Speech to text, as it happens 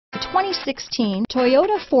2016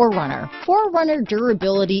 Toyota 4Runner. 4Runner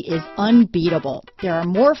durability is unbeatable. There are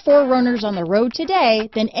more 4Runners on the road today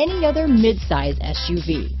than any other midsize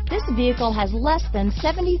SUV. This vehicle has less than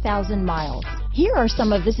 70,000 miles. Here are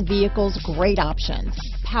some of this vehicle's great options: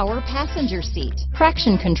 power passenger seat,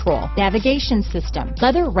 traction control, navigation system,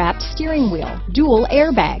 leather-wrapped steering wheel, dual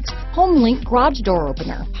airbags, HomeLink garage door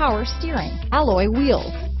opener, power steering, alloy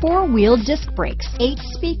wheels, four-wheel disc brakes, 8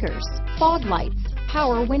 speakers, fog lights,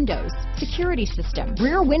 power windows, security system,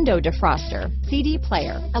 rear window defroster, CD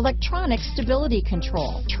player, electronic stability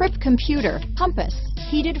control, trip computer, compass,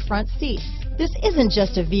 heated front seats. This isn't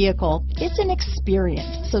just a vehicle, it's an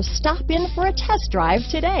experience. So stop in for a test drive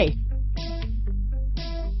today.